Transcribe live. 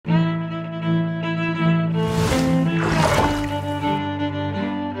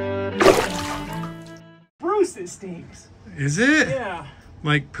it stinks. Is it? Yeah.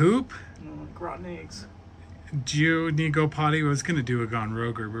 Like poop? No, like rotten eggs. Do you need to go potty? I was going to do a Gone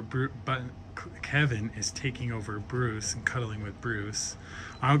Roger, but Kevin is taking over Bruce and cuddling with Bruce.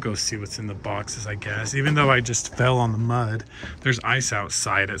 I'll go see what's in the boxes, I guess. Even though I just fell on the mud, there's ice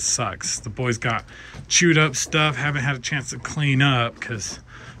outside. It sucks. The boys got chewed up stuff. Haven't had a chance to clean up because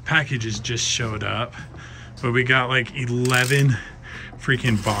packages just showed up. But we got like 11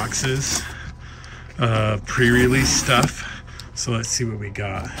 freaking boxes of pre-release stuff. So let's see what we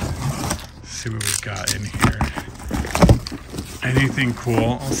got. See what we got in here. Anything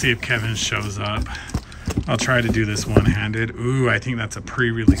cool? I'll see if Kevin shows up. I'll try to do this one-handed. Ooh, I think that's a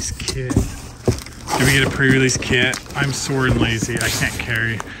pre-release kit. Did we get a pre-release kit? I'm sore and lazy. I can't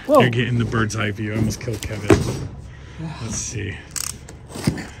carry. Whoa. You're getting the bird's eye view. I almost killed Kevin. Let's see.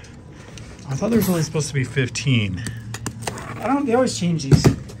 I thought there was only supposed to be 15. They always change these.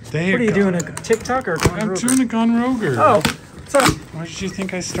 What are you doing, a TikTok or a Gone Roger? I'm doing a Gone Roger. Oh, what's up? Why did you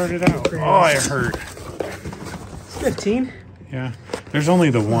think I started out? Oh, it hurt. It's 15. Yeah. There's only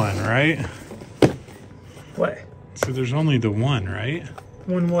the one, right? What? So there's only the one, right?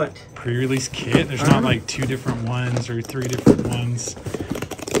 One what? Pre-release kit? There's not like 2 different ones or 3 different ones.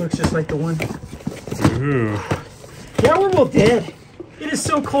 Looks just like the one. Ooh. Yeah, we're both dead. It is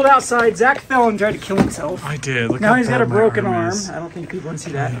so cold outside. Zach fell and tried to kill himself. I did. Look now how he's got a broken arm. is. I don't think people can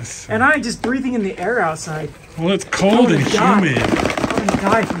see that. Yes. And I just breathing in the air outside. Well, it's cold and humid. I'm gonna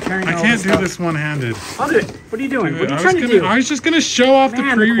die from carrying all I can't this do stuff. this one-handed. I'll do it. What are you doing? What are you trying to do? I was just gonna show off the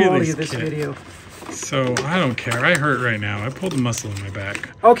pre-release the quality of this kit. video. So I don't care. I hurt right now. I pulled a muscle in my back.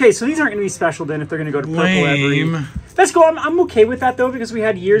 Okay, so these aren't gonna be special then if they're gonna go to purple every. That's cool. I'm okay with that though because we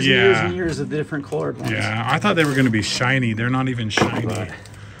had years and years and years of the different colored ones. Yeah, I thought they were gonna be shiny. They're not even shiny.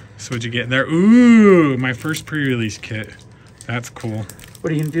 So what'd you get in there? Ooh, my first pre-release kit. That's cool.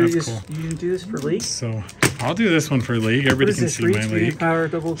 What are you gonna do? That's cool. You gonna do this for League? So I'll do this one for League. Everybody can see my League. Power,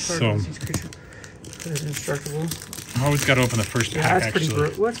 double so it's indestructible. I always got to open the first pack. That's actually.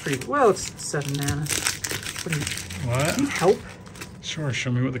 pretty. Well, that's pretty. Well, it's 7 mana. What? Can you help? Sure.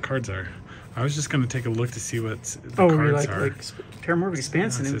 Show me what the cards are. I was just gonna take a look to see what the cards are. Like Terramorphic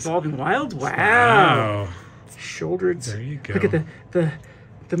Expanse and Evolving Wild. Wow. Shouldered. There you go. Look at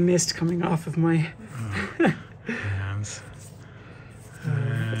the mist coming off of my hands.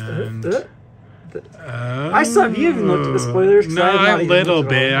 And I saw you even looked at the spoilers. No, a little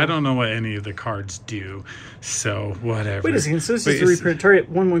bit. I don't know what any of the cards do, so whatever. Wait a second. So this is the reprint.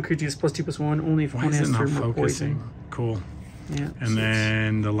 Target 1/1 creatures +2/+1 only if one has not turn more poison. Cool. Yeah. And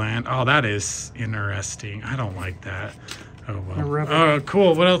then the land. Oh, that is interesting. I don't like that. Oh well. Oh,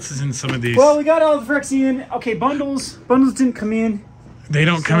 cool. What else is in some of these? Well, we got all the Phyrexian. Okay, bundles. Bundles didn't come in. They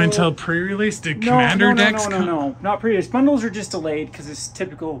don't come until pre-release? Did Commander decks come? No, not pre-release. Bundles are just delayed because it's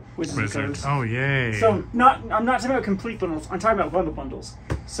typical Wizard. Oh, yay. So I'm not talking about complete bundles. I'm talking about bundles.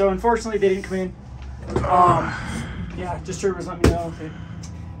 So unfortunately, they didn't come in. Yeah, distributors let me know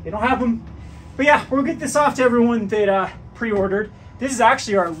they don't have them. But yeah, we'll get this off to everyone that pre-ordered. This is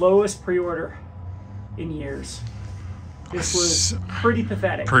actually our lowest pre-order in years. This was pretty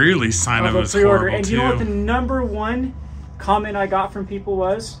pathetic. Pre-release sign up was horrible and too. You know what the #1 comment I got from people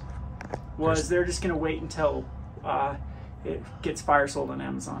was they're just gonna wait until it gets fire sold on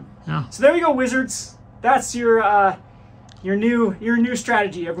Amazon. Yeah. So there you go, Wizards. That's your new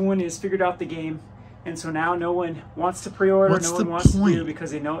strategy. Everyone has figured out the game, and so now no one wants to pre-order. No one wants to do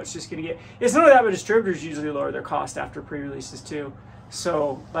because they know it's just gonna get. It's not that, but distributors usually lower their cost after pre-releases too.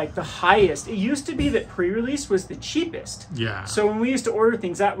 So, like the highest, it used to be that pre-release was the cheapest. Yeah. So when we used to order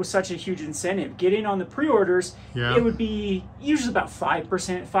things, that was such a huge incentive. Get in on the pre-orders, it would be usually about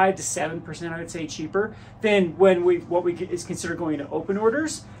 5%, 5 to 7%, I would say, cheaper than when what is considered going to open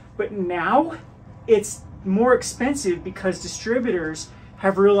orders. But now it's more expensive because distributors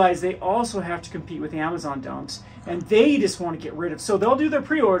have realized they also have to compete with the Amazon dumps, and they just want to get rid of. So they'll do their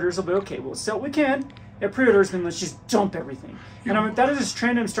pre-orders. They'll be okay. We'll sell what we can. At pre-orders, then let's just dump everything. And that is a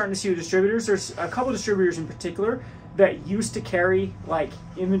trend I'm starting to see with distributors. There's a couple of distributors in particular that used to carry like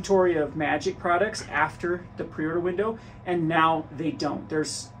inventory of Magic products after the pre-order window, and now they don't.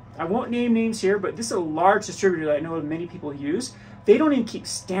 I won't name names here, but this is a large distributor that I know many people use. They don't even keep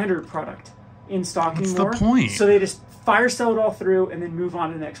standard product in stock anymore. What's the point? So they just fire sell it all through and then move on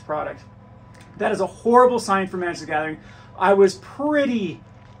to the next product. That is a horrible sign for Magic the Gathering. I was pretty...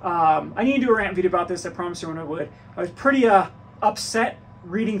 I need to do a rant video about this. I promised everyone I would. I was pretty upset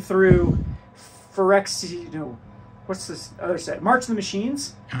reading through what's this other set? March of the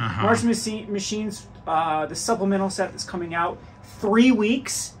Machines. March of the Machines, the supplemental set that's coming out. 3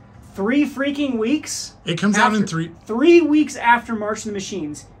 weeks. 3 freaking weeks. It comes out in 3... 3 weeks after March of the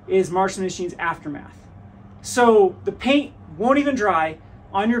Machines is March of the Machines Aftermath. So the paint won't even dry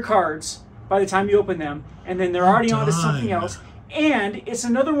on your cards by the time you open them, and then they're already on to something else. And it's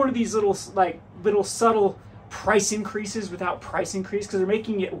another one of these little subtle price increases without price increase, because they're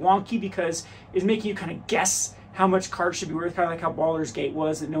making it wonky, because it's making you kind of guess how much cards should be worth, kind of like how Baldur's Gate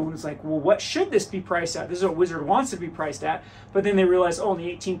was, and no one was like, well, what should this be priced at? This is what Wizard wants it to be priced at. But then they realized, oh,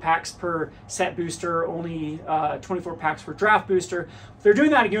 only 18 packs per set booster, only 24 packs per draft booster. They're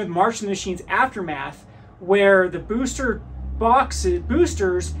doing that again with March of the Machines Aftermath, where the boosters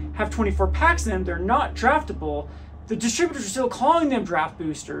have 24 packs in them. They're not draftable. The distributors are still calling them draft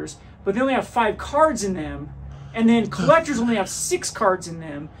boosters, but they only have 5 cards in them. And then collectors only have 6 cards in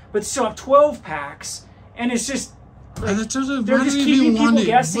them, but still have 12 packs. And it's just, like, they're just keeping people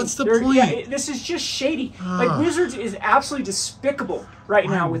guessing. What's the point? Yeah, this is just shady. Like, Wizards is absolutely despicable right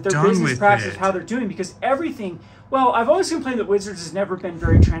now with their business practices, how they're doing, because everything. Well, I've always complained that Wizards has never been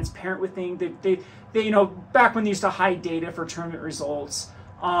very transparent with things. They you know, back when they used to hide data for tournament results.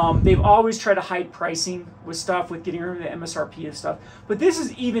 They've always tried to hide pricing with stuff, with getting rid of the MSRP of stuff. But this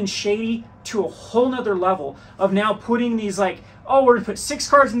is even shady to a whole nother level of now putting these, like, oh, we're going to put 6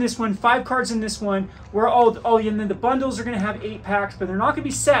 cards in this one, 5 cards in this one. We're and then the bundles are going to have 8 packs, but they're not going to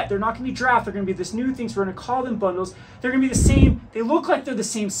be set. They're not going to be draft. They're going to be this new thing, so we're going to call them bundles. They're going to be the same. They look like they're the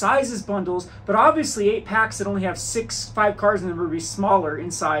same size as bundles, but obviously 8 packs that only have 5 cards in them will be smaller in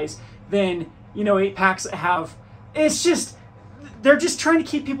size than, you know, 8 packs that have. It's just, they're just trying to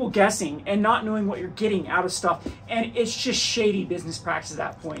keep people guessing and not knowing what you're getting out of stuff. And it's just shady business practice at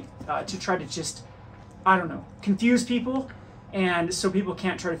that point, to try to just, I don't know, confuse people. And so people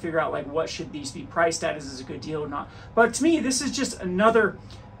can't try to figure out, like, what should these be priced at? Is this a good deal or not? But to me, this is just another.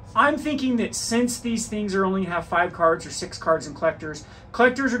 I'm thinking that since these things are only have 5 cards or 6 cards in collectors are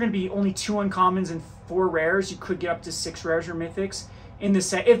going to be only 2 uncommons and 4 rares. You could get up to 6 rares or mythics in the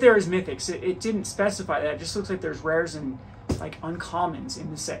set. If there is mythics, it didn't specify that. It just looks like there's rares and, like, uncommons in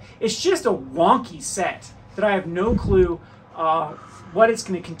the set. It's just a wonky set that I have no clue what it's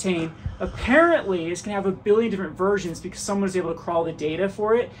going to contain. Apparently, it's going to have a billion different versions because someone was able to crawl the data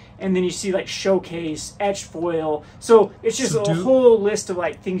for it. And then you see, like, showcase, etched foil. So it's just a whole list of,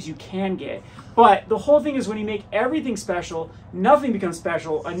 like, things you can get. But the whole thing is, when you make everything special, nothing becomes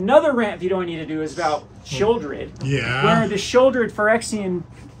special. Another rant video I need to do is about Shieldred. Yeah. Where the Shieldred Phyrexian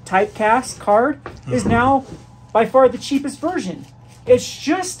typecast card is now by far the cheapest version. It's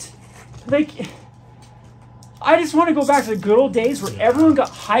just, like, I just want to go back to the good old days where everyone got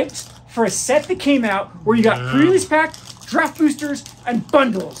hyped for a set that came out where you got pre-release pack, draft boosters, and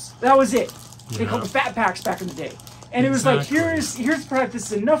bundles. That was it. They called the fat packs back in the day. And it was like, here's the product.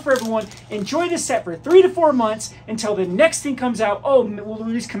 This is enough for everyone. Enjoy this set for 3 to 4 months until the next thing comes out. Oh, we'll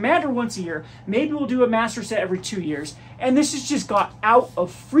release Commander once a year. Maybe we'll do a Master set every 2 years. And this has just got out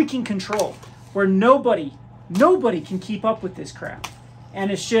of freaking control, where nobody can keep up with this crap. And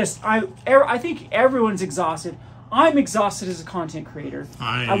it's just, I think everyone's exhausted. I'm exhausted as a content creator.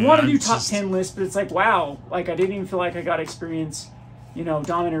 I want to do top 10 lists, but it's like, wow, like, I didn't even feel like I got to experience, you know,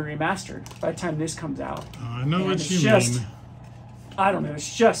 Dominator Remastered by the time this comes out. I know what you mean. I don't know.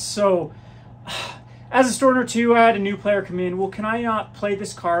 It's just so. As a store owner too, I had a new player come in. Well, can I not play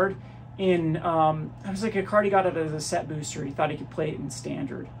this card in? I was like, a card he got it as a set booster. He thought he could play it in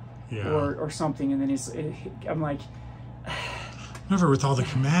standard, or something. And then I'm like. Remember, with all the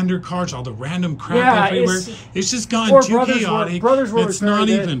commander cards, all the random crap everywhere, it's just gone too chaotic. Brothers War it's not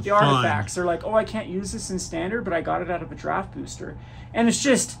even the fun. Artifacts. They're like, oh, I can't use this in standard, but I got it out of a draft booster, and it's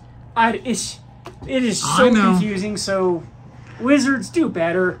just, it is so confusing. So, Wizards, do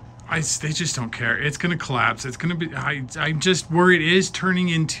better. They just don't care. It's going to collapse. It's going to be. I'm just worried it is turning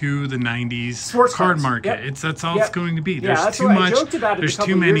into the '90s sports card cards. market. That's all it's going to be. There's that's too what much. I joked about it There's a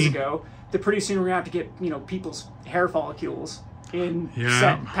couple too many. years ago. That pretty soon we're going to have to get, you know, people's hair follicles in Yeah.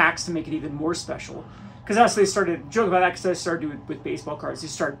 set packs to make it even more special. Because that's they started joke about that because I started doing with baseball cards. They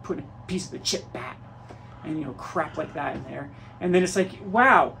started putting a piece of the chip bat and, you know, crap like that in there. And then it's like,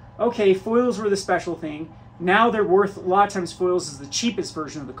 wow, okay, foils were the special thing. Now they're worth, a lot of times foils is the cheapest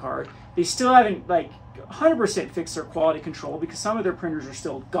version of the card. They still haven't, like, 100% fixed their quality control because some of their printers are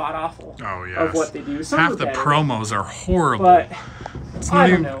still god-awful of what they do. Some Half the better, promos are horrible. But I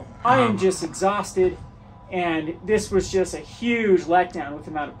don't know. I am just exhausted. And this was just a huge letdown with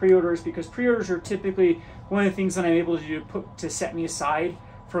the amount of pre-orders, because pre-orders are typically one of the things that I'm able to do to set me aside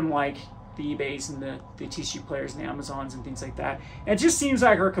from, like, the eBays and the TCG players and the Amazons and things like that. And it just seems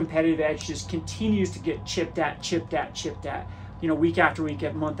like our competitive edge just continues to get chipped at, you know, week after week,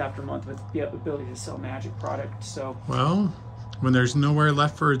 month after month, with the ability to sell Magic product. So, well, when there's nowhere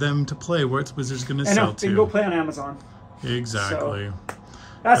left for them to play, what's Wizards going to sell to? They can go play on Amazon. Exactly.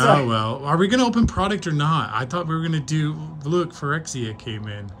 That's oh, well. Are we going to open product or not? I thought we were going to do... Look, Phyrexia came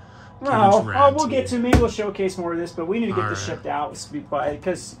in. Well, we'll get to maybe we'll showcase more of this, but we need to get this shipped out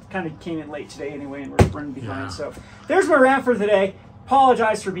because it kind of came in late today anyway, and we're running behind. Yeah. So there's my rant for today.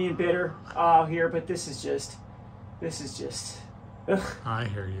 Apologize for being bitter here, but this is just. Ugh. I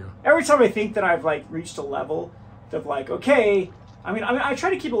hear you. Every time I think that I've like reached a level of like, okay, I mean, I try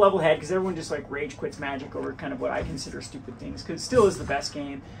to keep a level head because everyone just like rage quits Magic over kind of what I consider stupid things because it still is the best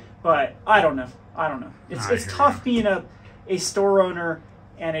game. But I don't know. It's tough being a store owner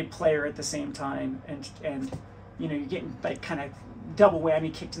and a player at the same time, and you know, you're getting like kind of double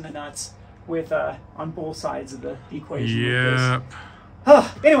whammy kicked in the nuts with on both sides of the equation. Yep.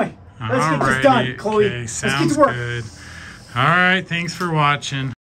 Anyway, let's get this done, Chloe. Okay, let's get to work. Good. All right, thanks for watching.